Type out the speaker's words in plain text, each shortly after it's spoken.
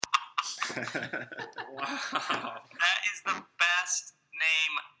Wow. That is the best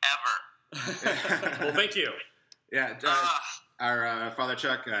name ever. Well, thank you. Yeah, our Father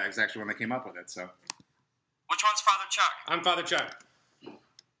Chuck is actually one that came up with it. So, Which one's Father Chuck? I'm Father Chuck.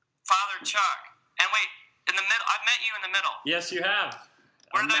 Father Chuck. And wait, in the middle. I've met you in the middle. Yes, you have.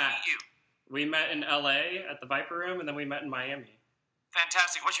 Where I'm did I Matt. meet you? We met in L.A. at the Viper Room, and then we met in Miami.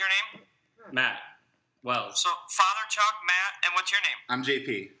 Fantastic. What's your name? Matt Wells. So, Father Chuck, Matt, and what's your name? I'm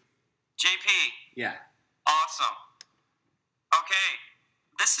JP. JP. Yeah. Awesome. Okay.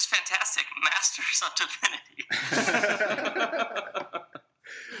 This is fantastic. Masters of Divinity.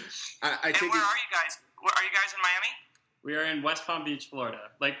 I And think where are you guys? Are you guys in Miami? We are in West Palm Beach, Florida.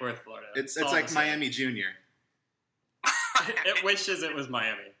 Lake Worth, Florida. it's all like the same. Miami Junior. It wishes it was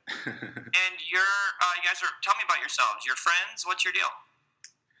Miami. And you guys are. Tell me about yourselves. Your friends. What's your deal?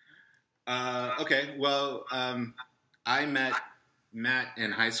 Okay, well, I met Matt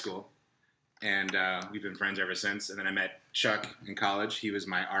in high school, and we've been friends ever since. And then I met Chuck in college. He was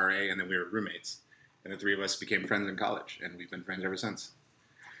my RA, and then we were roommates. And the three of us became friends in college, and we've been friends ever since.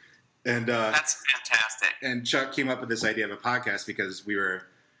 And That's fantastic. and Chuck came up with this idea of a podcast because when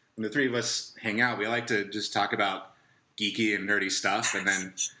the three of us hang out, we like to just talk about geeky and nerdy stuff, and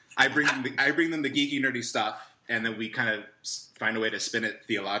then I bring them the geeky, nerdy stuff, and then we kind of find a way to spin it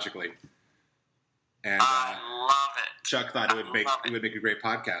theologically. And I love it. Chuck thought it would make a great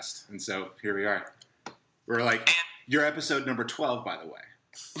podcast, and so here we are. We're like, And you're episode number 12, by the way.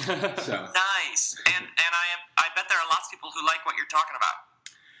 So nice. And I bet there are lots of people who like what you're talking about.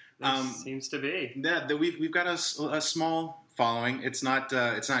 Seems to be. yeah, we've got a small following. It's not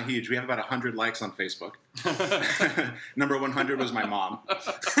huge. We have about 100 likes on Facebook. Number 100 was my mom.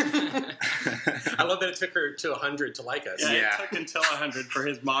 I love that it took her to 100 to like us. Yeah, Yeah. it took until 100 for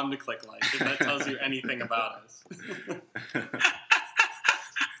his mom to click like. If that tells you anything about us.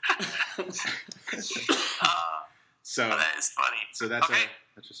 So That is funny. So that's okay.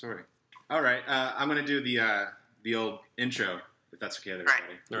 that's your story. All right, I'm gonna do the old intro, if that's okay with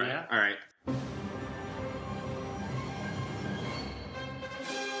everybody. All right. Yeah. All right.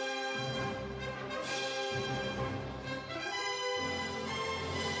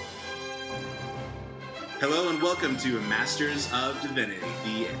 Hello and welcome to Masters of Divinity,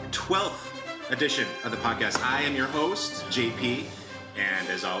 the 12th edition of the podcast. I am your host, JP, and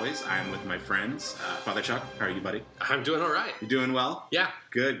as always, I'm with my friends. Father Chuck, how are you, buddy? I'm doing all right. You doing well? Yeah.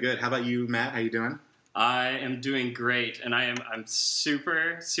 Good. How about you, Matt? How you doing? I am doing great, and I'm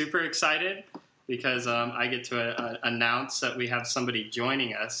super excited because I get to announce that we have somebody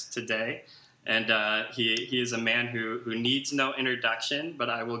joining us today, and he is a man who needs no introduction, but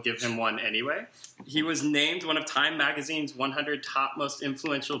I will give him one anyway. He was named one of Time Magazine's 100 top most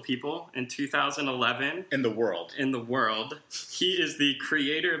influential people in 2011. In the world. In the world. He is the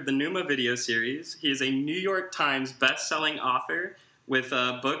creator of the Numa video series. He is a New York Times best-selling author with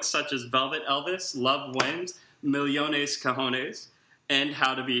books such as Velvet Elvis, Love Wins, Millones Cajones, and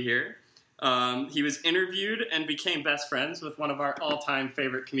How to Be Here. He was interviewed and became best friends with one of our all-time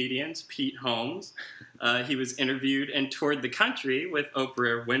favorite comedians, Pete Holmes. He was interviewed and toured the country with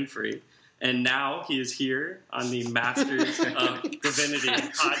Oprah Winfrey. And now he is here on the Masters of Divinity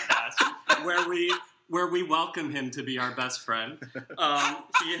podcast, where we welcome him to be our best friend.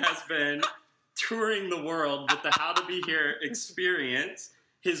 He has been touring the world with the How to Be Here experience.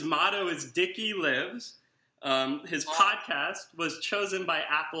 His motto is Dickie Lives. His podcast was chosen by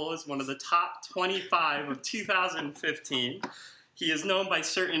Apple as one of the top 25 of 2015. He is known by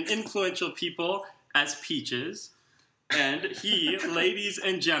certain influential people as Peaches. And he, ladies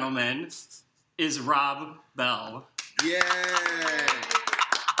and gentlemen, is Rob Bell. Yay!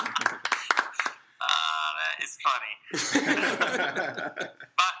 That is funny.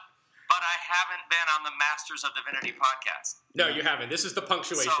 But I haven't been on the Masters of Divinity podcast. No, you haven't. This is the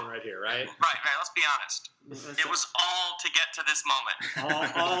punctuation So- right here, right? Right. Let's be honest. It was all to get to this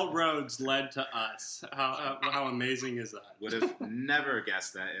moment. All roads led to us. How amazing is that? Would have never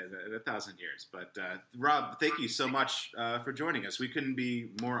guessed that in 1,000 years. But Rob, thank you so much for joining us. We couldn't be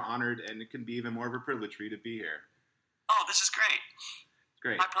more honored, and it can be even more of a privilege for you to be here. Oh, this is great.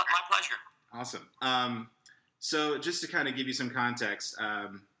 Great. My pleasure. Awesome. So just to kind of give you some context,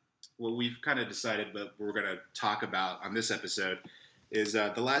 what we've kind of decided what we're going to talk about on this episode is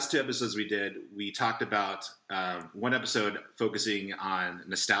the last two episodes we did, we talked about one episode focusing on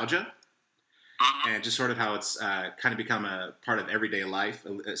nostalgia and just sort of how it's kind of become a part of everyday life,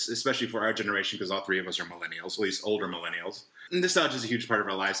 especially for our generation, because all three of us are millennials, at least older millennials. Nostalgia is a huge part of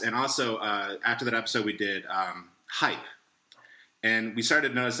our lives. And also, after that episode, we did hype. And we started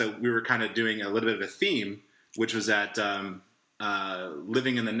to notice that we were kind of doing a little bit of a theme, which was that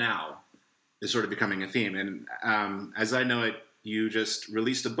living in the now. is sort of becoming a theme. And as I know it, you just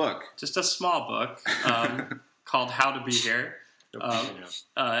released a book. Just a small book called How to Be Here.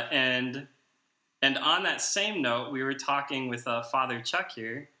 And on that same note, we were talking with Father Chuck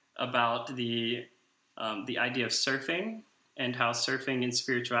here about the idea of surfing and how surfing and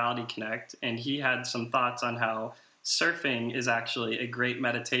spirituality connect. And he had some thoughts on how surfing is actually a great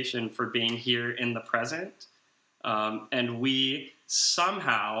meditation for being here in the present. And we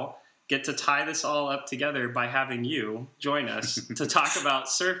somehow get to tie this all up together by having you join us to talk about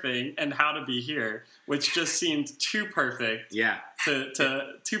surfing and how to be here, which just seemed too perfect. Yeah.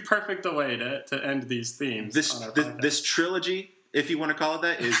 Too perfect a way to end these themes. This trilogy, if you want to call it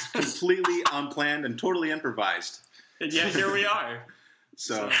that, is completely unplanned and totally improvised. And yet here we are.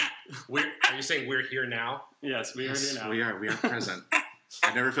 So are you saying we're here now? Yes, we are here now. We are present.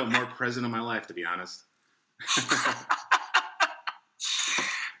 I've never felt more present in my life, to be honest.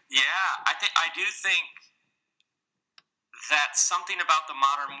 Yeah, I do think that something about the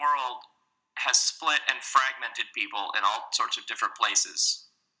modern world has split and fragmented people in all sorts of different places.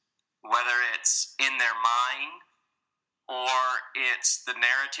 Whether it's in their mind or it's the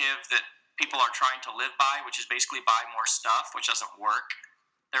narrative that people are trying to live by, which is basically buy more stuff, which doesn't work.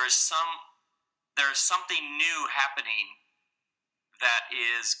 There is something new happening that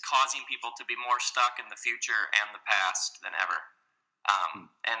is causing people to be more stuck in the future and the past than ever.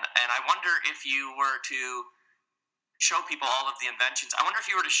 And I wonder if you were to show people all of the inventions. I wonder if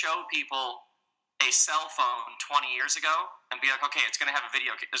you were to show people a cell phone 20 years ago and be like, okay, it's going to have a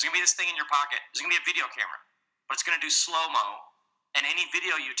video. There's going to be this thing in your pocket. There's going to be a video camera, but it's going to do slow-mo. And any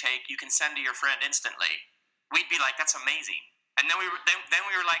video you take, you can send to your friend instantly. We'd be like, that's amazing. And then we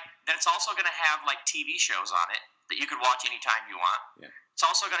were like, then it's also going to have like TV shows on it that you could watch anytime you want. Yeah. It's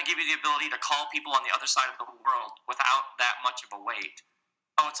also going to give you the ability to call people on the other side of the world without that much of a wait.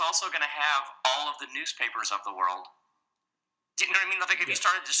 Oh, it's also going to have all of the newspapers of the world. Do you know what I mean? Like if you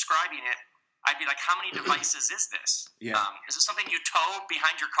started describing it, I'd be like, how many devices is this? Yeah. Is this something you tow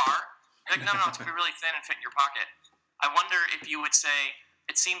behind your car? Like, no, it's going to be really thin and fit in your pocket. I wonder if you would say,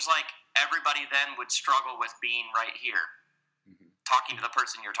 it seems like everybody then would struggle with being right here, talking to the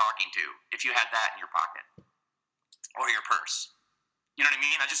person you're talking to, if you had that in your pocket or your purse. You know what I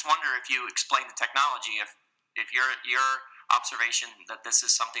mean? I just wonder if you explain the technology, if your observation that this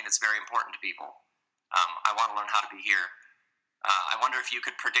is something that's very important to people. I want to learn how to be here. I wonder if you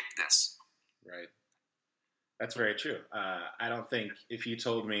could predict this. Right. That's very true. I don't think if you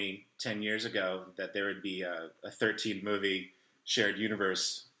told me 10 years ago that there would be a 13-movie shared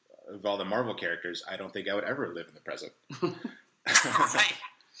universe of all the Marvel characters, I don't think I would ever live in the present. Right.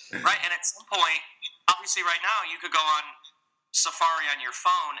 And at some point, obviously right now, you could go on Safari on your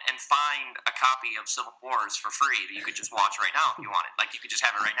phone and find a copy of Civil Wars for free that you could just watch right now if you wanted. Like you could just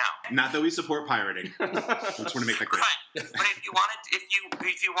have it right now. Not that we support pirating. I just want to make that clear. Right. But if you wanted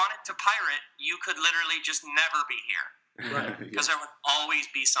to pirate, you could literally just never be here. Right. Because there would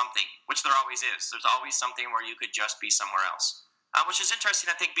always be something, which there always is. There's always something where you could just be somewhere else. Which is interesting,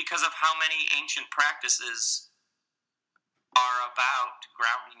 I think, because of how many ancient practices are about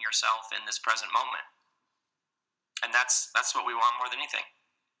grounding yourself in this present moment. And that's what we want more than anything.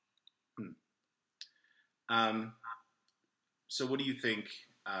 So what do you think,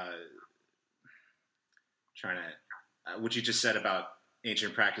 what you just said about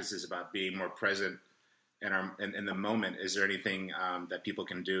ancient practices, about being more present in the moment, is there anything that people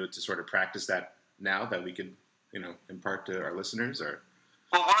can do to sort of practice that now that we could, impart to our listeners? Or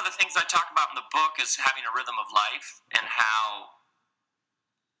Well, one of the things I talk about in the book is having a rhythm of life, and how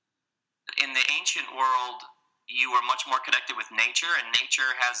in the ancient world, you were much more connected with nature, and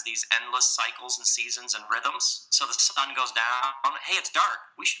nature has these endless cycles and seasons and rhythms. So the sun goes down. Hey, it's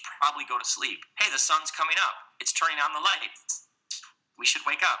dark. We should probably go to sleep. Hey, the sun's coming up. It's turning on the lights. We should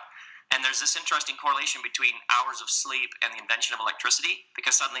wake up. And there's this interesting correlation between hours of sleep and the invention of electricity,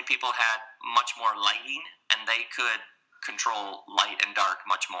 because suddenly people had much more lighting, and they could control light and dark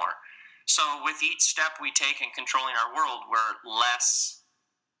much more. So with each step we take in controlling our world, we're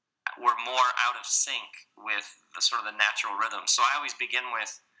more out of sync with the sort of the natural rhythm. So I always begin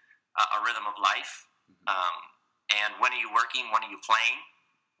with a rhythm of life. And when are you working? When are you playing?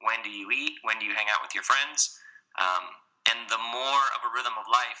 When do you eat? When do you hang out with your friends? And the more of a rhythm of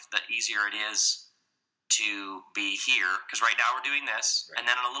life, the easier it is to be here. Because right now we're doing this, and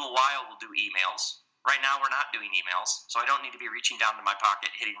then in a little while we'll do emails. Right now we're not doing emails, so I don't need to be reaching down to my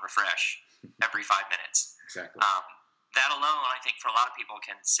pocket, hitting refresh every 5 minutes. Exactly. That alone, I think, for a lot of people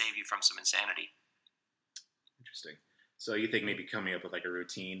can save you from some insanity. Interesting. So you think maybe coming up with like a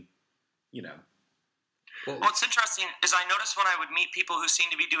routine, Well, What's interesting is I noticed when I would meet people who seem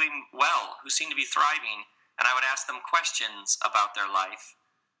to be doing well, who seem to be thriving, and I would ask them questions about their life,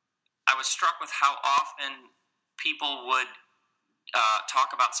 I was struck with how often people would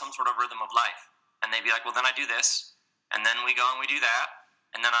talk about some sort of rhythm of life. And they'd be like, well, then I do this, and then we go and we do that,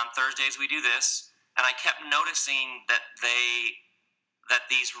 and then on Thursdays we do this. And I kept noticing that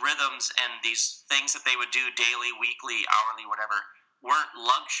these rhythms and these things that they would do daily, weekly, hourly, whatever, weren't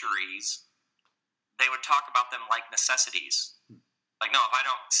luxuries. They would talk about them like necessities. Like, no, if I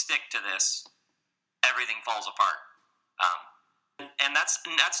don't stick to this, everything falls apart. And that's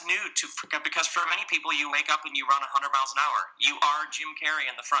new because for many people, you wake up and you run 100 miles an hour. You are Jim Carrey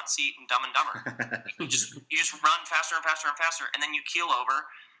in the front seat in Dumb and Dumber. you just run faster and faster and faster, and then you keel over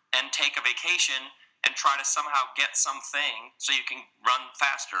and take a vacation and try to somehow get something so you can run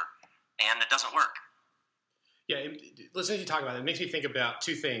faster, and it doesn't work. Yeah, listening to you talk about it makes me think about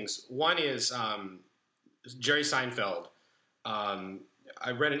two things. One is Jerry Seinfeld.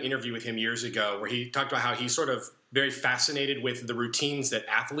 I read an interview with him years ago where he talked about how he's sort of very fascinated with the routines that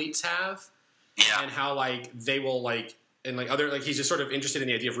athletes have, and how like they will like and like other like he's just sort of interested in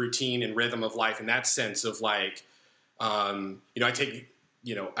the idea of routine and rhythm of life in that sense of like I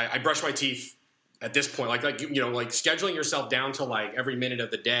brush my teeth at this point like scheduling yourself down to like every minute of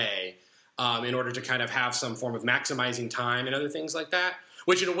the day in order to kind of have some form of maximizing time and other things like that,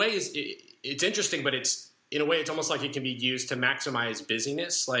 which in a way it's interesting, but it's almost like it can be used to maximize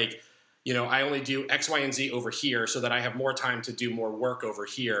busyness. Like, I only do X, Y, and Z over here so that I have more time to do more work over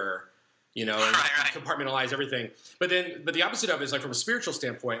here, and compartmentalize everything. But the opposite of it is like from a spiritual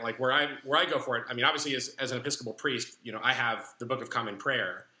standpoint, like where I go for it. I mean, obviously as an Episcopal priest, I have the Book of Common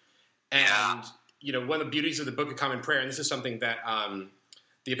Prayer, and one of the beauties of the Book of Common Prayer, and this is something that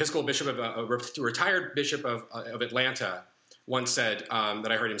the Episcopal bishop retired bishop of Atlanta once said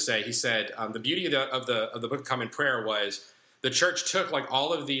that I heard him say. He said the beauty of the Book of Common Prayer was the church took like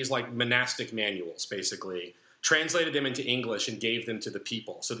all of these like monastic manuals, basically translated them into English and gave them to the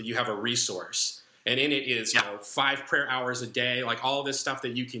people so that you have a resource. And in it is 5 prayer hours a day, like all of this stuff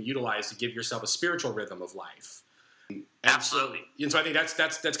that you can utilize to give yourself a spiritual rhythm of life. Absolutely. So I think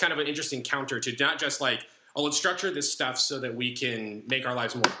that's kind of an interesting counter to not just like, oh, let's structure this stuff so that we can make our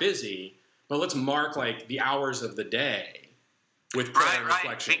lives more busy, but let's mark like the hours of the day with prayer and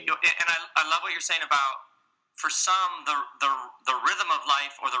reflection. And I love what you're saying about, for some, the rhythm of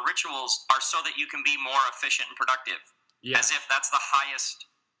life or the rituals are so that you can be more efficient and productive, as if that's the highest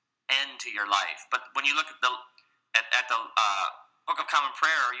end to your life. But when you look at the Book of Common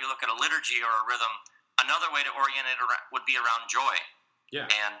Prayer, or you look at a liturgy or a rhythm, another way to orient it would be around joy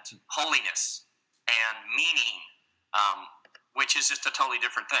and holiness and meaning, which is just a totally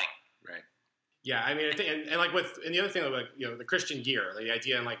different thing. Right. Yeah, I mean, I think, and like and the other thing, like the Christian year, the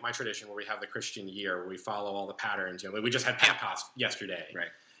idea in like my tradition where we have the Christian year where we follow all the patterns. We just had Pentecost yesterday, right?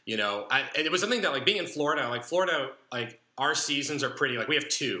 And it was something that like being in Florida, like our seasons are pretty. Like we have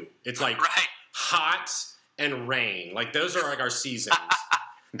 2. It's like hot and rain. Like those are like our seasons.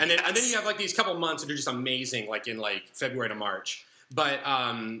 And then you have like these couple months that are just amazing, like in like February to March. But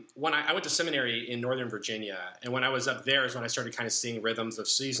when I went to seminary in Northern Virginia, and when I was up there is when I started kind of seeing rhythms of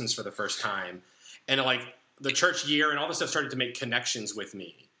seasons for the first time. And like the church year and all this stuff started to make connections with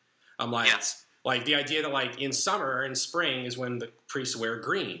me. I'm like, like the idea that like in summer and spring is when the priests wear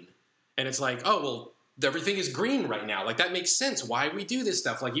green. And it's like, oh, well, everything is green right now. Like that makes sense why we do this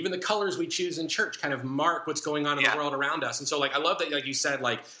stuff. Like even the colors we choose in church kind of mark what's going on in the world around us. And so like I love that, like you said,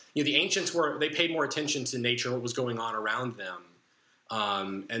 like the ancients they paid more attention to nature and what was going on around them.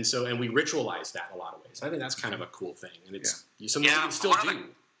 And we ritualize that in a lot of ways. I think that's kind of a cool thing, and it's something we can still do.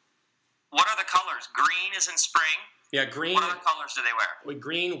 What are the colors? Green is in spring. Yeah, green. What other colors do they wear?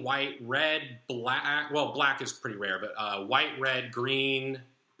 Green, white, red, black. Well, black is pretty rare, but white, red, green,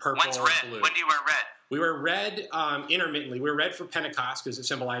 purple, When's red? blue. When do you wear red? We wear red intermittently. We wear red for Pentecost because it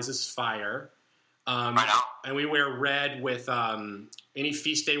symbolizes fire. Right on. And we wear red with any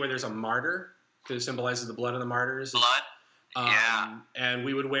feast day where there's a martyr because it symbolizes the blood of the martyrs. Blood. And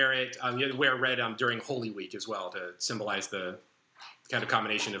we would wear it. You'd wear red during Holy Week as well to symbolize the kind of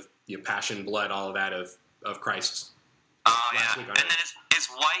combination of passion, blood, all of that of Christ's. Oh yeah. And then is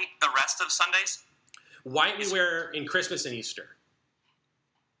white the rest of Sundays? White we wear in Christmas and Easter.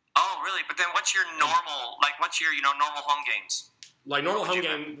 Oh really? But then what's your normal? Like what's your normal home games? Like normal home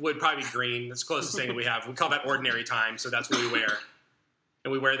game would probably be green. That's the closest thing that we have. We call that ordinary time, so that's what we wear.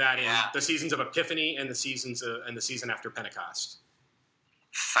 And we wear that in the seasons of Epiphany and the season after Pentecost.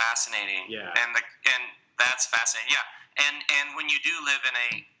 Fascinating. Yeah. And that's fascinating. Yeah. And when you do live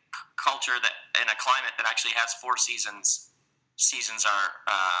in a culture in a climate that actually has 4 seasons are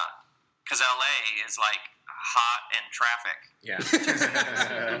because LA is like hot and traffic. Yeah.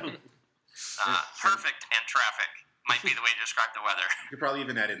 Perfect and traffic might be the way to describe the weather. You could probably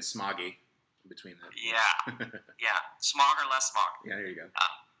even add in smoggy in between that. Yeah. Yeah. Smog or less smog. Yeah, there you go.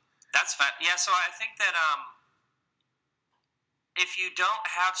 That's fun. Yeah, so I think that if you don't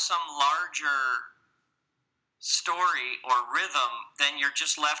have some larger story or rhythm, then you're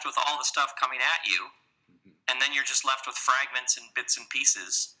just left with all the stuff coming at you, and then you're just left with fragments and bits and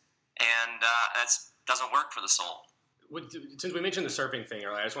pieces, and that doesn't work for the soul. Since we mentioned the surfing thing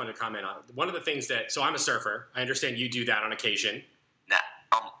earlier, I just wanted to comment on one of the things that. So I'm a surfer. I understand you do that on occasion.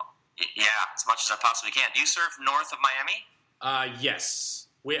 Yeah, as much as I possibly can. Do you surf north of Miami? Yes.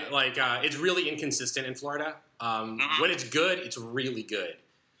 It's really inconsistent in Florida. When it's good, it's really good.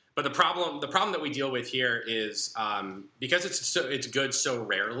 But the problem that we deal with here is because it's good so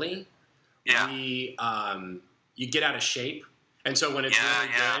rarely. Yeah. You get out of shape, and so when it's really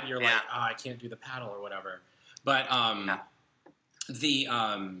good, you're like, I can't do the paddle or whatever. But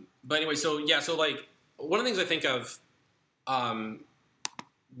but anyway, so like one of the things I think of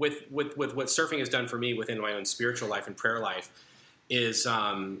with what surfing has done for me within my own spiritual life and prayer life is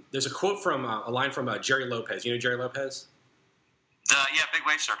there's a quote from a line from Jerry Lopez. You know Jerry Lopez? Big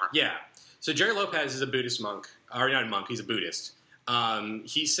wave surfer. Yeah. So Jerry Lopez is a Buddhist monk, or not a monk. He's a Buddhist.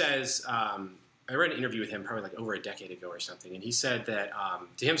 He says, I read an interview with him probably like over a decade ago or something, and he said that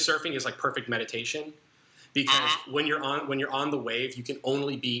to him surfing is like perfect meditation because when you're on the wave, you can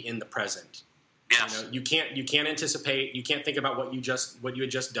only be in the present. Yes. You can't anticipate. You can't think about what you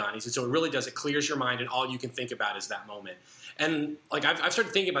had just done. He said, so it really does. It clears your mind, and all you can think about is that moment. And like I've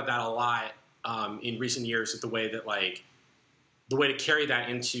started thinking about that a lot in recent years, with the way to carry that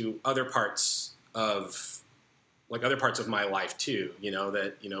into other parts of my life too. You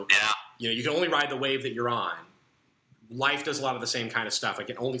can only ride the wave that you're on. Life does a lot of the same kind of stuff. It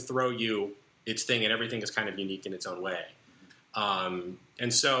can only throw you its thing, and everything is kind of unique in its own way.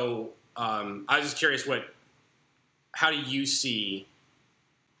 And so I was just curious, how do you see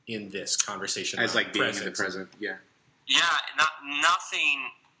in this conversation as like being in the present? Yeah. Yeah,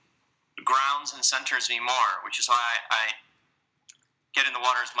 nothing grounds and centers me more, which is why I get in the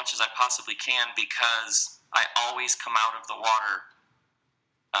water as much as I possibly can, because I always come out of the water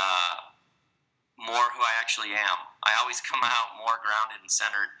more who I actually am. I always come out more grounded and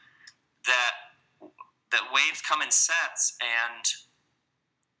centered. That waves come in sets, and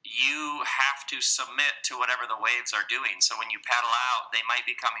you have to submit to whatever the waves are doing. So when you paddle out, they might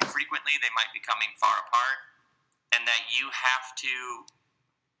be coming frequently, they might be coming far apart, and that you have to,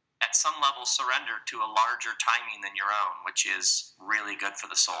 at some level, surrender to a larger timing than your own, which is really good for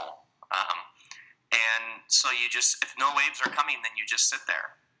the soul. And so if no waves are coming, then you just sit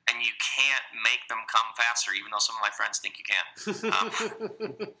there. And you can't make them come faster, even though some of my friends think you can.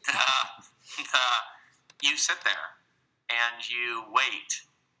 You sit there, and you wait.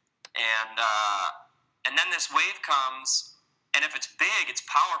 And then this wave comes, and if it's big, it's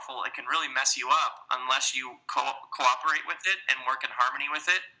powerful, it can really mess you up unless you cooperate with it and work in harmony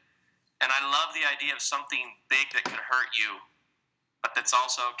with it. And I love the idea of something big that could hurt you, but that's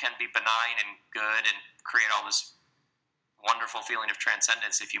also can be benign and good and create all this wonderful feeling of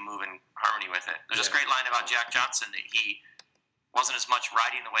transcendence if you move in harmony with it. There's this great line about Jack Johnson that he wasn't as much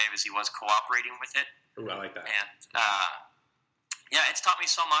riding the wave as he was cooperating with it. Ooh, I like that. And it's taught me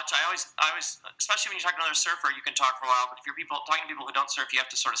so much. I always, especially when you're talking to another surfer, you can talk for a while, but if you're talking to people who don't surf, you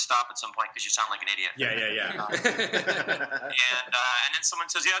have to sort of stop at some point because you sound like an idiot. Yeah. And then someone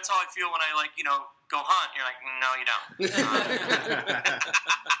says, "Yeah, that's how I feel when I go hunt." You're like, "No, you don't."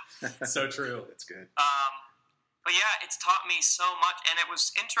 So true. That's good. But yeah, it's taught me so much, and it was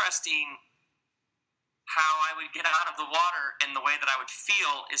interesting how I would get out of the water, and the way that I would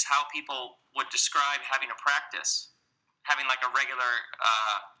feel is how people would describe having a practice, having like a regular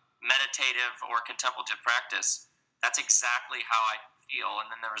meditative or contemplative practice. That's exactly how I feel.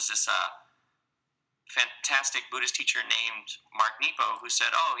 And then there was this fantastic Buddhist teacher named Mark Nepo who said,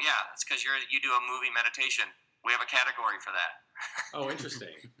 "Oh yeah, it's because you do a moving meditation. We have a category for that." Oh,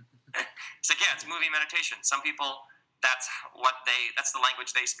 interesting. It's like, yeah, it's moving meditation. Some people, that's the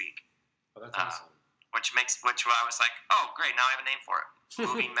language they speak. Oh, that's awesome. Which I was like, oh, great, now I have a name for it.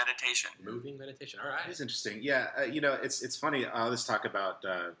 Moving meditation. Moving meditation. All right. It's interesting. Yeah, it's funny. I'll just talk about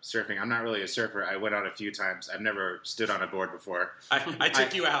surfing. I'm not really a surfer. I went out a few times. I've never stood on a board before. I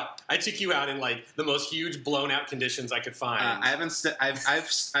took you out. I took you out in like the most huge, blown out conditions I could find. I haven't.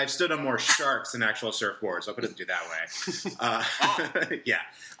 I've stood on more sharks than actual surfboards. I'll put it that way. Yeah.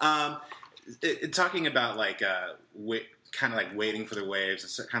 Talking about kind of like waiting for the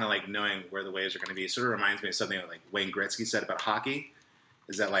waves, and kind of like knowing where the waves are going to be. It sort of reminds me of something like Wayne Gretzky said about hockey.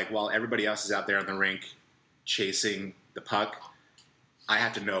 is that like while everybody else is out there on the rink chasing the puck, I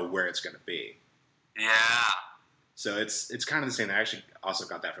have to know where it's going to be. Yeah. So it's kind of the same. I actually also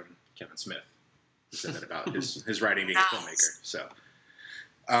got that from Kevin Smith. He said that about his writing being a filmmaker. So,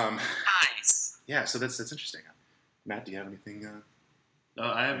 nice. Yeah. So that's interesting. Matt, do you have anything? No,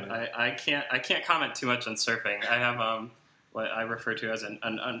 I can't comment too much on surfing. I have what I refer to as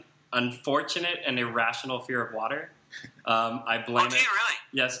an unfortunate and irrational fear of water. I blame do you really?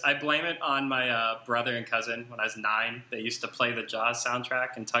 Yes, I blame it on my brother and cousin. When I was 9, they used to play the Jaws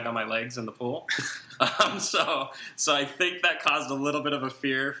soundtrack and tug on my legs in the pool. So I think that caused a little bit of a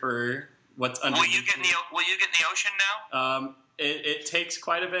fear for what's under. Will you get in the ocean now? It takes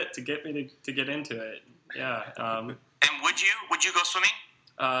quite a bit to get me to get into it. Yeah. And would you go swimming?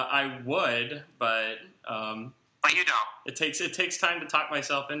 I would, but But you don't. it takes time to talk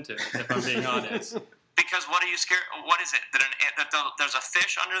myself into it. If I'm being honest. Because what are you scared? What is it? That there's a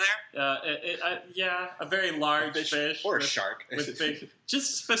fish under there? Yeah, a very large fish or a shark. with big,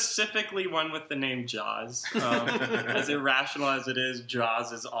 just specifically one with the name Jaws. As irrational as it is,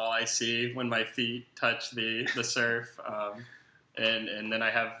 Jaws is all I see when my feet touch the surf, and then I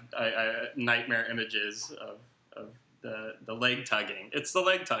have nightmare images of the leg tugging. It's the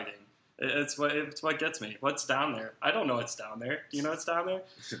leg tugging. It's what gets me. What's down there? I don't know what's down there. Do you know what's down there?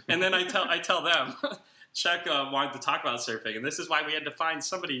 And then I tell them. Chuck wanted to talk about surfing, and this is why we had to find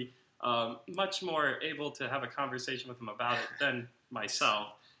somebody much more able to have a conversation with him about it than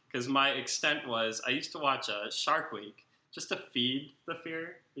myself. Because my extent was, I used to watch Shark Week just to feed the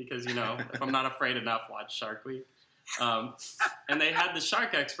fear. Because if I'm not afraid enough, watch Shark Week. And they had the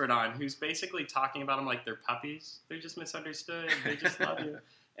shark expert on, who's basically talking about them like they're puppies. They're just misunderstood. They just love you.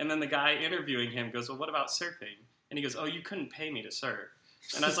 And then the guy interviewing him goes, well, what about surfing? And he goes, oh, you couldn't pay me to surf.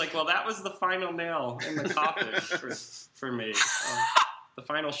 And I was like, well, that was the final nail in the coffin for me. The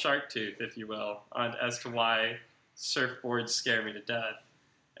final shark tooth, if you will, as to why surfboards scare me to death.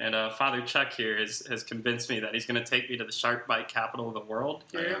 And Father Chuck here has convinced me that he's going to take me to the shark bite capital of the world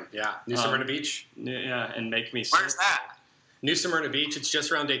here. Yeah, New Smyrna Beach. Yeah, and make me surf. Where's that? New Smyrna Beach. It's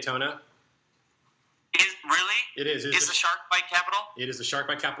just around Daytona. Really? It is. Is the shark bite capital? It is the shark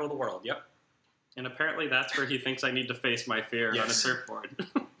bite capital of the world. Yep. And apparently that's where he thinks I need to face my fear on a surfboard.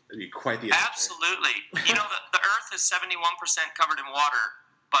 It'd be quite the Absolutely. The Earth is 71% covered in water,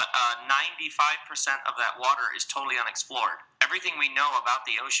 but 95% of that water is totally unexplored. Everything we know about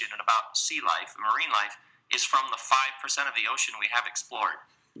the ocean and about sea life, marine life, is from the 5% of the ocean we have explored.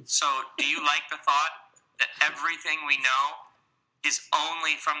 So do you like the thought that everything we know is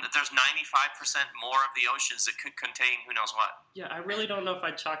only from that? There's 95% more of the oceans that could contain who knows what. Yeah, I really don't know if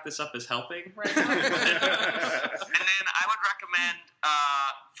I'd chalk this up as helping right now. And then I would recommend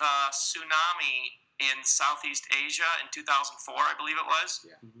the tsunami in Southeast Asia in 2004, I believe it was.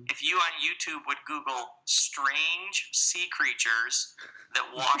 Yeah. Mm-hmm. If you on YouTube would Google strange sea creatures that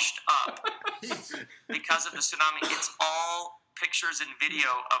washed up because of the tsunami, it's all pictures and video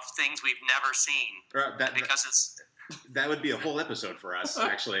of things we've never seen. That would be a whole episode for us,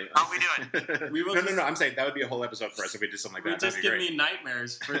 actually. Oh, we do it. No. I'm saying that would be a whole episode for us if we did something like that. Just give me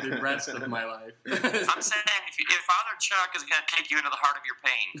nightmares for the rest of my life. I'm saying if Father Chuck is going to take you into the heart of your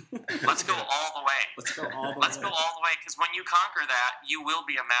pain, let's go all the way. Let's go all the way. Let's go all the way, because when you conquer that, you will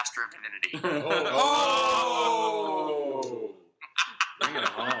be a master of divinity. Oh! Bring it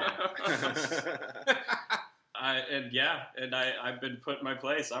home. I've been put in my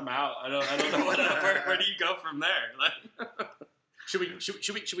place. I'm out. I don't know where do you go from there? Should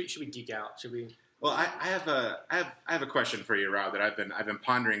we geek out? Should we? Well, I have a question for you, Rob, that I've been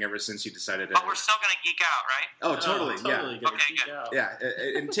pondering ever since you decided to. But we're still going to geek out, right? Oh, totally. Yeah. Okay, good. Yeah,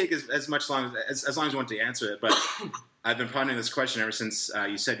 and take as much long as long as you want to answer it. But I've been pondering this question ever since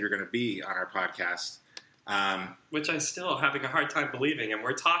you said you're going to be on our podcast. Which I'm still having a hard time believing, and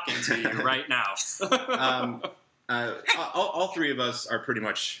we're talking to you right now. All three of us are pretty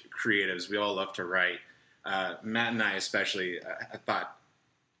much creatives. We all love to write. Matt and I especially have thought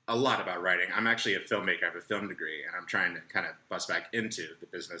a lot about writing. I'm actually a filmmaker. I have a film degree, and I'm trying to kind of bust back into the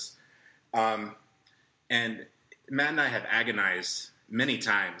business. And Matt and I have agonized many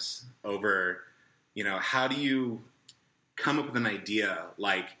times over, how do you come up with an idea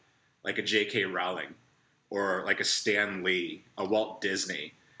like a J.K. Rowling or like a Stan Lee, a Walt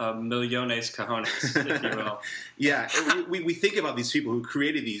Disney. Millones cojones, if you will. Yeah, we think about these people who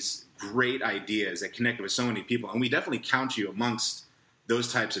created these great ideas that connected with so many people, and we definitely count you amongst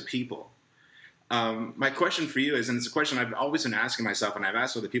those types of people. My question for you is, and it's a question I've always been asking myself, and I've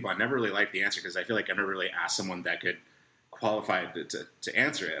asked other people, I never really liked the answer because I feel like I never really asked someone that could qualify to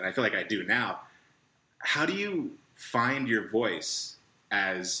answer it, and I feel like I do now. How do you find your voice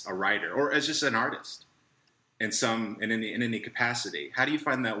as a writer or as just an artist in any capacity? How do you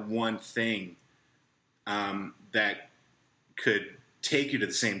find that one thing that could take you to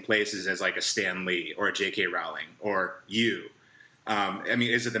the same places as like a Stan Lee or a J.K. Rowling or you? I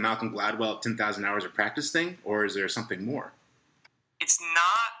mean, is it the Malcolm Gladwell 10,000 hours of practice thing, or is there something more? It's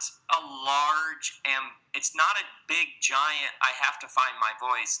not a it's not a big giant, I have to find my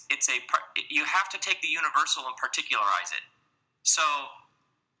voice. You have to take the universal and particularize it. So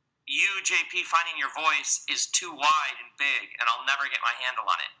you, JP, finding your voice is too wide and big, and I'll never get my handle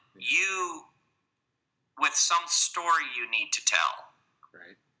on it. You, with some story you need to tell.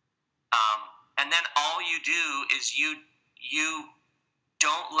 Right. And then all you do is you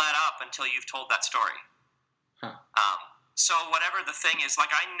don't let up until you've told that story. Huh. So whatever the thing is, like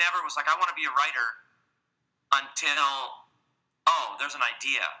I never was like, I want to be a writer until, there's an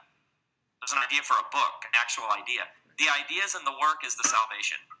idea. There's an idea for a book, an actual idea. The ideas and the work is the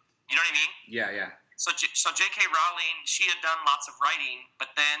salvation. You know what I mean? Yeah. So J.K. Rowling, she had done lots of writing,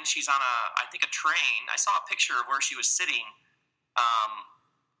 but then she's on a train. I saw a picture of where she was sitting.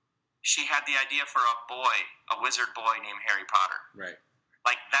 She had the idea for a wizard boy named Harry Potter. Right.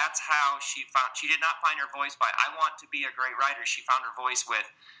 Like that's how she did not find her voice by, I want to be a great writer. She found her voice with,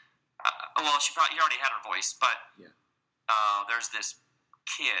 she already had her voice, but there's this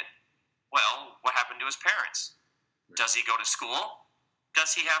kid. Well, what happened to his parents? Right. Does he go to school?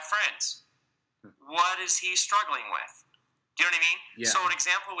 Does he have friends? What is he struggling with? Do you know what I mean? Yeah. So an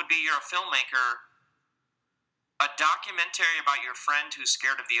example would be you're a filmmaker, a documentary about your friend who's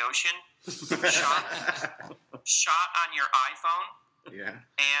scared of the ocean, shot on your iPhone. Yeah.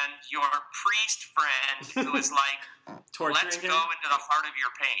 And your priest friend who is like, let's go into the heart of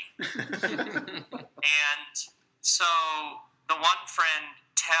your pain. And so the one friend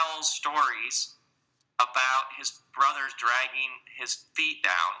tells stories about his brothers dragging his feet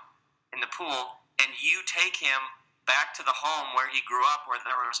down in the pool, and you take him back to the home where he grew up where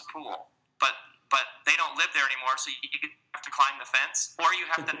there was a pool. But they don't live there anymore, so you have to climb the fence, or you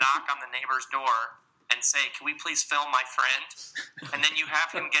have to knock on the neighbor's door and say, can we please film my friend? And then you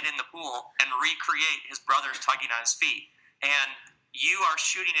have him get in the pool and recreate his brothers tugging on his feet. And you are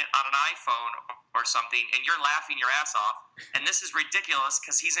shooting it on an iPhone or something, and you're laughing your ass off. And this is ridiculous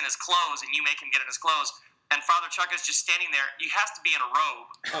because he's in his clothes, and you make him get in his clothes. And Father Chuck is just standing there. He has to be in a robe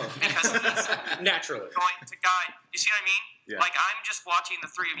because he's naturally going to guide. You see what I mean? Yeah. Like I'm just watching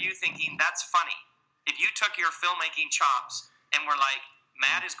the three of you thinking, that's funny. If you took your filmmaking chops and were like,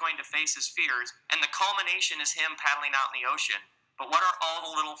 Matt is going to face his fears, and the culmination is him paddling out in the ocean. But what are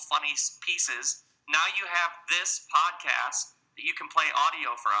all the little funny pieces? Now you have this podcast that you can play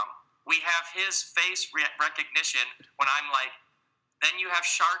audio from. We have his face recognition when I'm like, then you have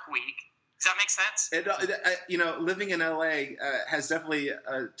Shark Week. Does that make sense? Living in LA has definitely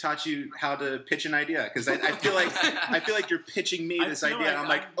taught you how to pitch an idea, because I feel like you're pitching me this idea, and I'm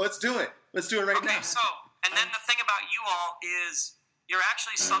like, let's do it. Let's do it right now. Okay, so, and then the thing about you all is you're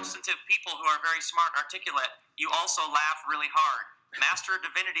actually substantive people who are very smart and articulate. You also laugh really hard. Masters of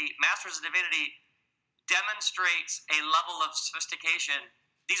Divinity demonstrates a level of sophistication.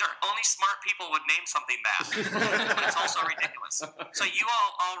 These are only smart people would name something that, but it's also ridiculous. So you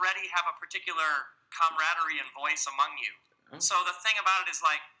all already have a particular camaraderie and voice among you. So the thing about it is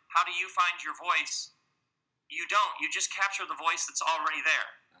like, how do you find your voice? You don't. You just capture the voice that's already there.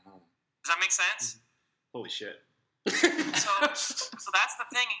 Does that make sense? Holy shit. So that's the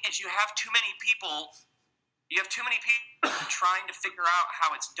thing, is you have too many people trying to figure out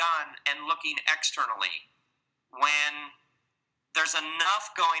how it's done and looking externally when there's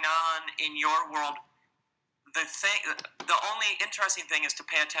enough going on in your world. The only interesting thing is to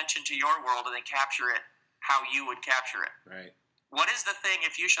pay attention to your world and then capture it how you would capture it. Right. What is the thing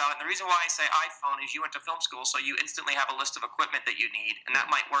if you shot it? And the reason why I say iPhone is you went to film school, so you instantly have a list of equipment that you need, and that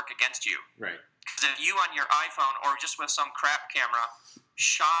might work against you. Right. Because if you on your iPhone or just with some crap camera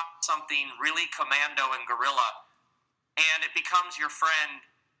shot something really commando and guerrilla, and it becomes your friend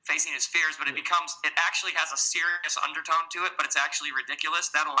facing his fears, but it actually has a serious undertone to it, but it's actually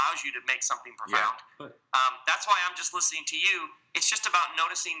ridiculous, that allows you to make something profound. Yeah. That's why I'm just listening to you. It's just about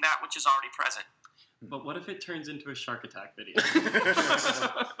noticing that which is already present. But what if it turns into a Shark Attack video? Then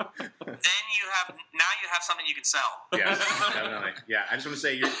you have something you can sell. Yeah, definitely. Yeah, I just want to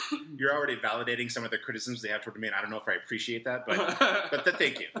say you're already validating some of the criticisms they have toward me, and I don't know if I appreciate that, but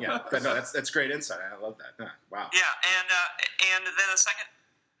thank you. Yeah, but no, that's great insight. I love that. Wow. Yeah, and then the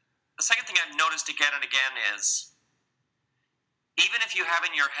second thing I've noticed again and again is, even if you have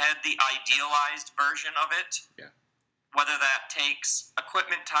in your head the idealized version of it, whether that takes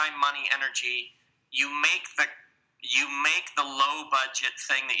equipment, time, money, energy, you make you make the low budget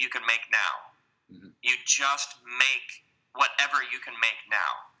thing that you can make now. Mhm. You just make whatever you can make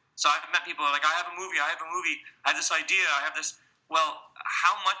now. So I've met people who are like, I have a movie, I have this idea, I have this. Well,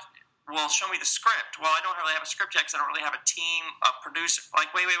 how much? Well, show me the script. Well, I don't really have a script yet because I don't really have a team, a producer.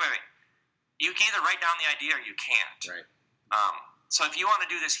 Like, wait. You can either write down the idea or you can't. Right. So if you want to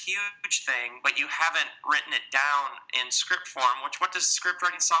do this huge thing, but you haven't written it down in script form, what does script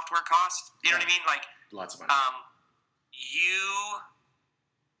writing software cost? You know what I mean? Like, Lots of money.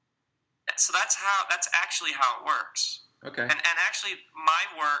 So that's actually how it works. Okay. And actually, my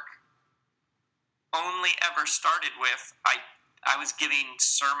work only ever started with I was giving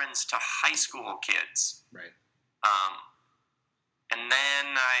sermons to high school kids. Right. And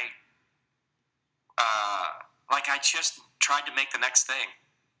then I just tried to make the next thing.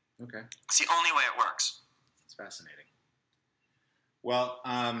 Okay. It's the only way it works. It's fascinating. Well,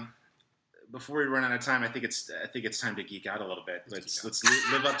 before we run out of time, I think it's time to geek out a little bit. Let's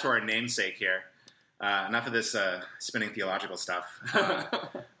live up to our namesake here. Enough of this spinning theological stuff.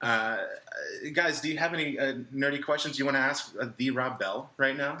 Guys, do you have any nerdy questions you want to ask the Rob Bell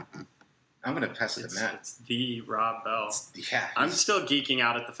right now? I'm going to pass it to Matt. It's the Rob Bell. Yeah, I'm still geeking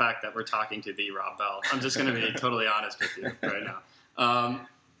out at the fact that we're talking to the Rob Bell. I'm just going to be totally honest with you right now.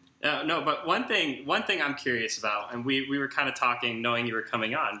 No, but one thing I'm curious about, and we were kind of talking, knowing you were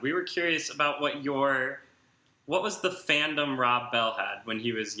coming on. We were curious about what was the fandom Rob Bell had when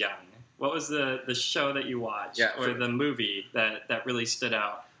he was young. What was the show that you watched, or the movie that really stood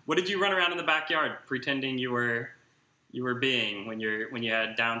out? What did you run around in the backyard pretending you were being when you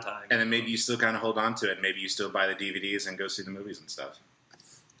had downtime? And then maybe you still kind of hold on to it. Maybe you still buy the DVDs and go see the movies and stuff.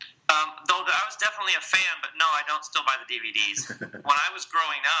 Though I was definitely a fan, but no, I don't still buy the DVDs. When I was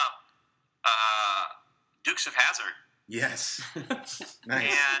growing up, Dukes of Hazzard. Yes. Nice. And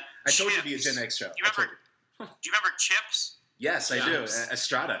I told you Chips. it'd be a Gen X show. Do you remember Chips? Yes, I do.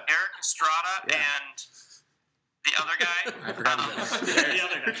 Estrada. Eric Estrada and the other guy? I forgot about that. The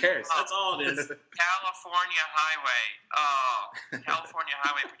other guy. Who cares? That's all it is. California Highway. Oh, California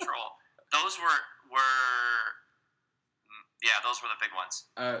Highway Patrol. Those were those were the big ones.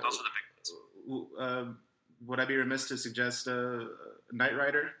 Those were the big ones. Would I be remiss to suggest Knight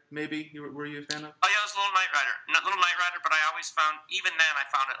Rider? Maybe were you a fan of? Oh yeah, it was Little Knight Rider. But I always found, even then, I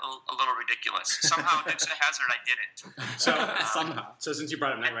found it a little ridiculous. Somehow, Dukes of Hazzard, I didn't. Somehow. So since you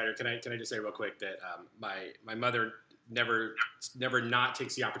brought up Knight Rider, can I just say real quick that my mother never not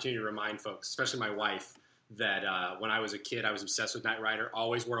takes the opportunity to remind folks, especially my wife, that when I was a kid, I was obsessed with Knight Rider.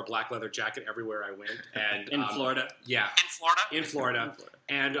 Always wore a black leather jacket everywhere I went. And In Florida. Yeah. In Florida.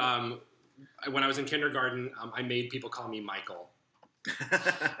 And when I was in kindergarten, I made people call me Michael.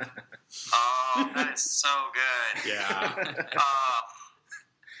 Oh, that is so good. Yeah.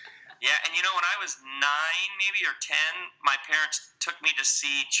 Yeah, and when I was 9 maybe or 10, my parents took me to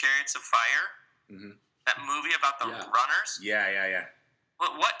see Chariots of Fire, Mhm. that movie about the runners. Yeah.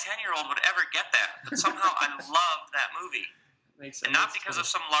 What 10-year-old would ever get that? But somehow I loved that movie. And not because of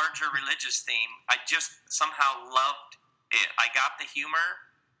some larger religious theme. I just somehow loved it. I got the humor,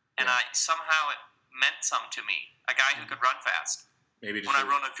 and somehow it meant something to me. A guy who could run fast. Maybe when I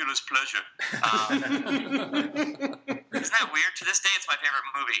run, I feel his pleasure. Isn't that weird? To this day, it's my favorite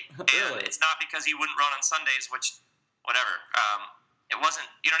movie. And Really? it's not because he wouldn't run on Sundays, which, whatever. It wasn't,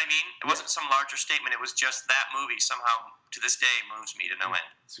 you know what I mean? It wasn't some larger statement. It was just that movie somehow, to this day, moves me to no end.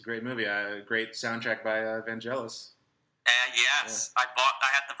 It's a great movie. A great soundtrack by Vangelis. Yes. Yeah. I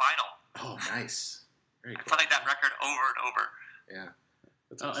had the vinyl. Oh, nice. Very I cool. played that record over and over. Yeah.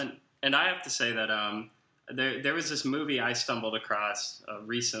 That's awesome. And I have to say that there was this movie I stumbled across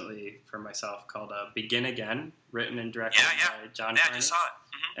recently for myself called Begin Again, written and directed by John Yeah, Carney. I just saw it.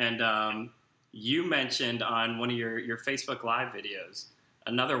 Mm-hmm. And you mentioned on one of your Facebook Live videos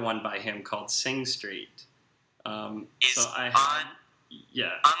another one by him called Sing Street. Unbelievable.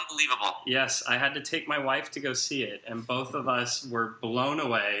 Yes, I had to take my wife to go see it, and both of us were blown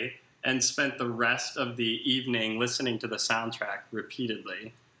away and spent the rest of the evening listening to the soundtrack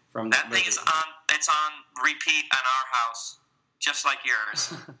repeatedly. From That thing is it's on repeat in our house, just like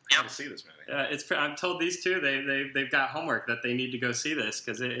yours. I Yep. want to see this movie. I'm told these two they've got homework that they need to go see this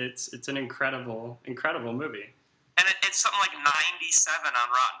because it's an incredible movie. And it's something like 97 on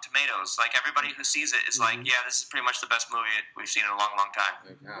Rotten Tomatoes. Like, everybody who sees it is like, yeah, this is pretty much the best movie we've seen in a long, long time.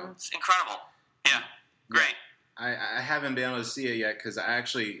 Like, wow. It's incredible. Yeah, great. I haven't been able to see it yet because I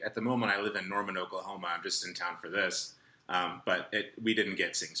actually, at the moment, I live in Norman, Oklahoma. I'm just in town for this. But we didn't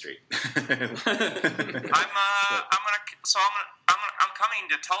get Sing Street. I'm coming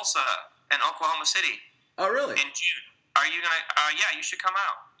to Tulsa and Oklahoma City Oh, really? in June. Are you gonna? Yeah, you should come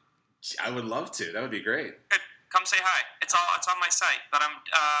out. I would love to. That would be great. Good. come say hi. It's on my site. But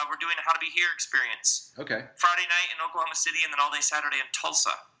we're doing a How to Be Here experience. Okay. Friday night in Oklahoma City, and then all day Saturday in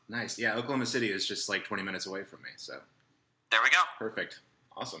Tulsa. Nice. Yeah, Oklahoma City is just like 20 minutes away from me, so There we go. perfect.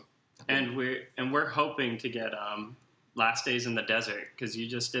 Awesome. And we're hoping to get Last Days in the Desert, because you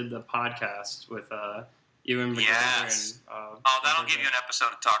just did the podcast with Ewan McGregor. Yes. That'll give you an episode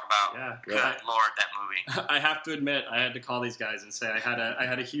to talk about. Yeah. Good Lord, that movie. I have to admit, I had to call these guys and say I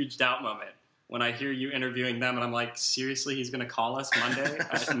had a huge doubt moment when I hear you interviewing them, and I'm like, seriously, he's going to call us Monday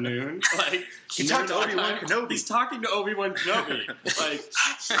at noon? Like, He talked to Obi-Wan Kenobi. He's talking to Obi-Wan Kenobi. Like,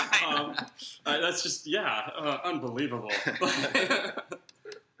 that's just unbelievable.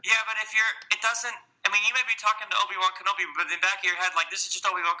 Yeah, but it doesn't. I mean, you may be talking to Obi-Wan Kenobi, but in the back of your head, like, this is just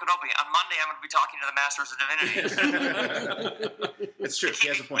Obi-Wan Kenobi. On Monday, I'm going to be talking to the Masters of Divinity. It's true. He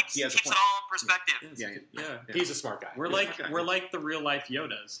has a point. He has a Keeps point. it all in perspective. Yeah. He's a smart guy. We're like the real life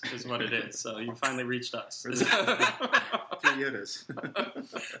Yodas, is what it is. So you finally reached us. Three Yodas.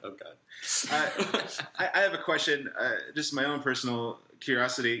 Okay. I have a question, just my own personal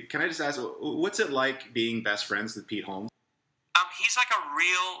curiosity. Can I just ask, what's it like being best friends with Pete Holmes? He's like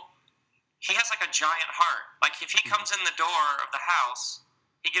he has like a giant heart. Like, if he comes in the door of the house,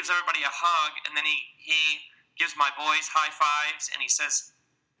 he gives everybody a hug, and then he gives my boys high fives, and he says,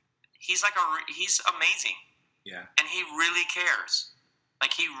 he's amazing. Yeah. And he really cares.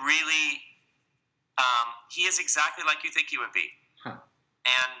 Like, he really, he is exactly like you think he would be. Huh.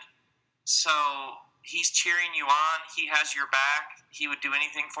 And so he's cheering you on. He has your back. He would do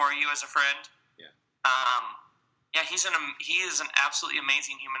anything for you as a friend. Yeah. Yeah, he is an absolutely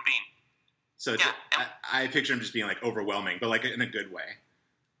amazing human being. So Yeah. I picture him just being like overwhelming, but like in a good way.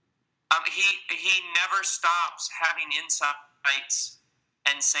 He never stops having insights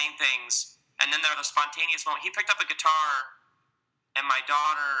and saying things, and then there are the spontaneous moments. He picked up a guitar, and my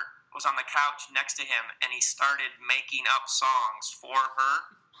daughter was on the couch next to him, and he started making up songs for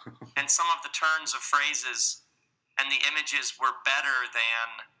her, and some of the turns of phrases and the images were better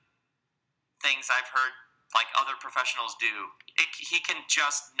than things I've heard like other professionals do. He can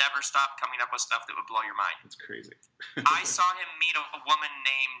just never stop coming up with stuff that would blow your mind. It's crazy. I saw him meet a woman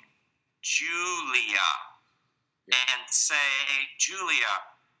named Julia and say, Julia,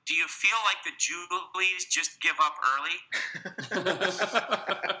 do you feel like the Julies just give up early?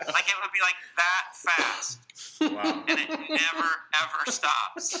 Like, it would be like that fast. Wow. And it never, ever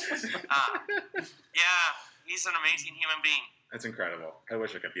stops. Yeah, he's an amazing human being. That's incredible. I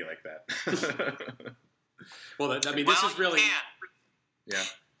wish I could be like that. Well, this well, is really. you can. Yeah.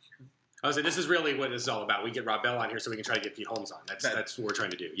 I was saying, this is really what it's all about. We get Rob Bell on here so we can try to get Pete Holmes on. That's what we're trying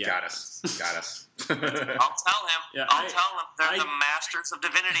to do. Yeah. Got us. I'll tell him. Yeah, I'll tell him. The masters of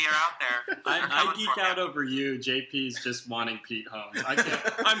divinity are out there. I geek out over you. JP's just wanting Pete Holmes.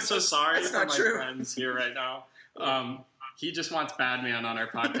 I'm so sorry That's for not my true. friends here right now. He just wants Batman on our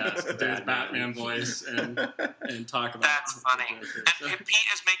podcast to do his Batman voice and talk about. That's funny. And Pete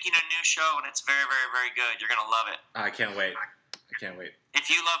is making a new show, and it's very, very, very good. You're going to love it. I can't wait. If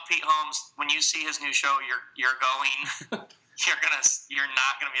you love Pete Holmes, when you see his new show, you're not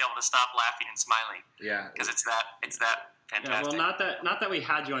gonna be able to stop laughing and smiling. Yeah. Because it's that fantastic. Yeah, well, not that we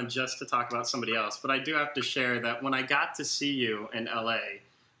had you on just to talk about somebody else, but I do have to share that when I got to see you in LA,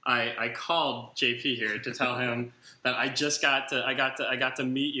 I called JP here to tell him that I got to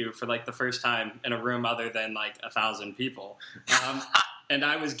meet you for like the first time in a room other than like 1,000 people, and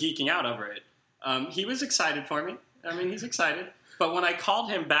I was geeking out over it. He was excited for me. I mean, he's excited. But when I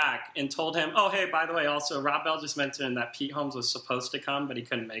called him back and told him, oh, hey, by the way, also, Rob Bell just mentioned that Pete Holmes was supposed to come, but he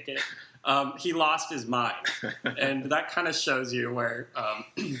couldn't make it, he lost his mind. And that kind of shows you where,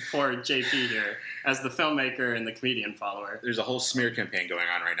 poor JP here, as the filmmaker and the comedian follower. There's a whole smear campaign going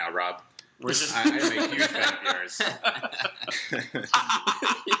on right now, Rob. We're just... I'm a huge fan of yours.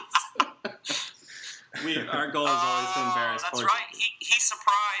 Our goal is always to embarrass that's poor right. He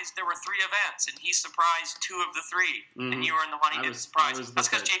surprised. There were 3 events, and he surprised 2 of the 3, and you were in the one he didn't surprise. That's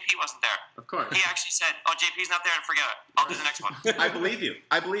because JP wasn't there. Of course. He actually said, "Oh, JP's not there, and forget it. I'll do the next one." I believe you,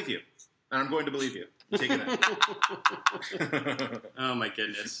 and I'm going to believe you. I'm taking it. Oh my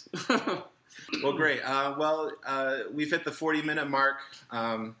goodness. Well, great. We've hit the 40-minute mark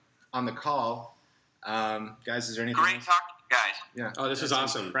on the call. Guys, is there anything Great else? talking to you guys. Yeah. Oh, this is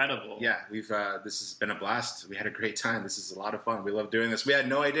awesome. Incredible. Yeah, we've this has been a blast. We had a great time. This is a lot of fun. We love doing this. We had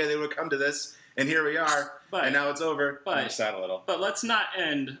no idea they would come to this, and here we are. And now it's over. I'm sad a little. But let's not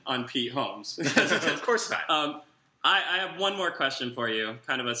end on Pete Holmes. Of course not. I have one more question for you,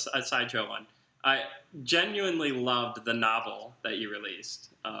 kind of a sideshow one. I genuinely loved the novel that you released.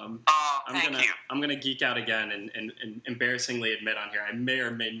 Thank you. I'm gonna geek out again and embarrassingly admit on here I may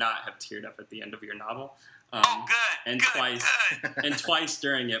or may not have teared up at the end of your novel. Good. And good, twice. Good. And twice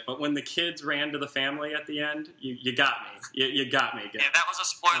during it. But when the kids ran to the family at the end, you got me. You got me. Good. Yeah, that was a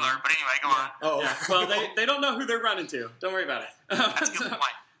spoiler. But anyway, go on. Oh, Yeah. Well, they don't know who they're running to. Don't worry about it. That's a good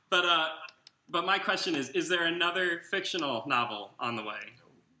point. But my question is there another fictional novel on the way?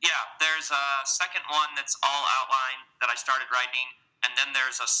 Yeah, there's a second one that's all outlined that I started writing, and then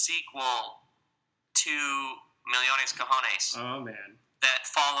there's a sequel to Millones Cajones Oh man. that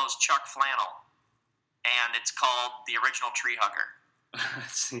follows Chuck Flannel, and it's called The Original Tree Hugger.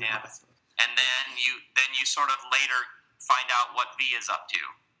 Yeah. And then you sort of later find out what V is up to.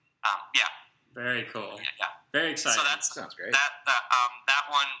 Yeah, Very cool. yeah. Very exciting. So that's sounds great. that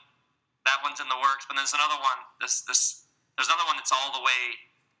one's in the works. But there's another one. There's another one that's all the way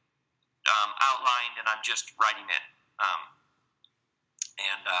outlined, and I'm just writing it.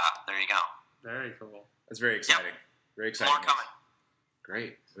 There you go. Very cool. That's very exciting. Very exciting. More coming.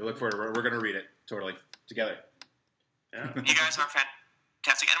 Great. We look forward to it. We're going to read it totally together. Yeah. You guys are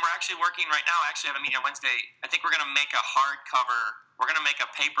fantastic, and we're actually working right now. I actually have a meeting on Wednesday. I think we're going to make a hardcover. We're going to make a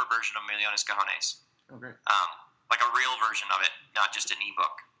paper version of Millones Cajones, Oh, great. like a real version of it, not just an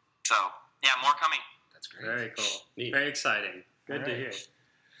ebook. So yeah, more coming. That's great. Very cool. Neat. Very exciting. Good to All hear.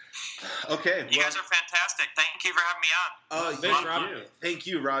 Okay. You guys are fantastic. Thank you for having me on. Thanks, Rob. Thank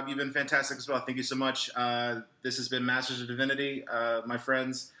you, Rob. You've been fantastic as well. Thank you so much. This has been Masters of Divinity, my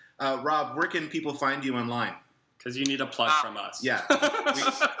friends. Rob, where can people find you online? Because you need a plug from us. Yeah.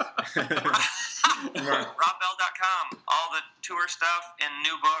 RobBell.com. All the tour stuff and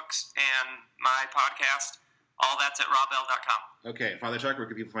new books and my podcast, all that's at RobBell.com. Okay. Father Chuck, where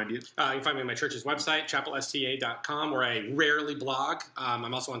can people find you? You can find me on my church's website, chapelsta.com, where I rarely blog.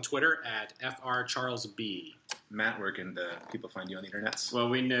 I'm also on Twitter at FRCharlesB. Matt, where can the people find you on the internets? Well,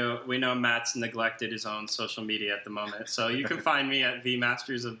 we know Matt's neglected his own social media at the moment, so you can find me at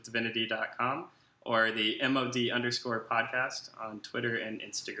themastersofdivinity.com or the MOD_podcast on Twitter and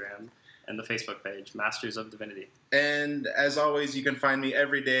Instagram, and the Facebook page, Masters of Divinity. And as always, you can find me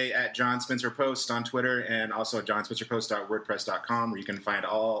every day at John Spencer Post on Twitter, and also at johnspencerpost.wordpress.com, where you can find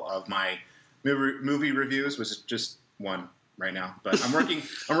all of my movie reviews, which is just one right now. But I'm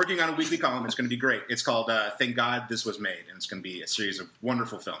working on a weekly column. It's going to be great. It's called Thank God This Was Made, and it's going to be a series of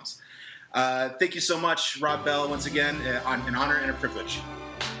wonderful films. Thank you so much, Rob Bell, once again. An honor and a privilege.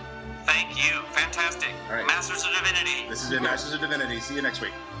 Thank you. Fantastic. All right. Masters of Divinity. This has been Masters of Divinity. See you next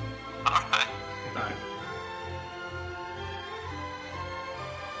week. All right. Bye.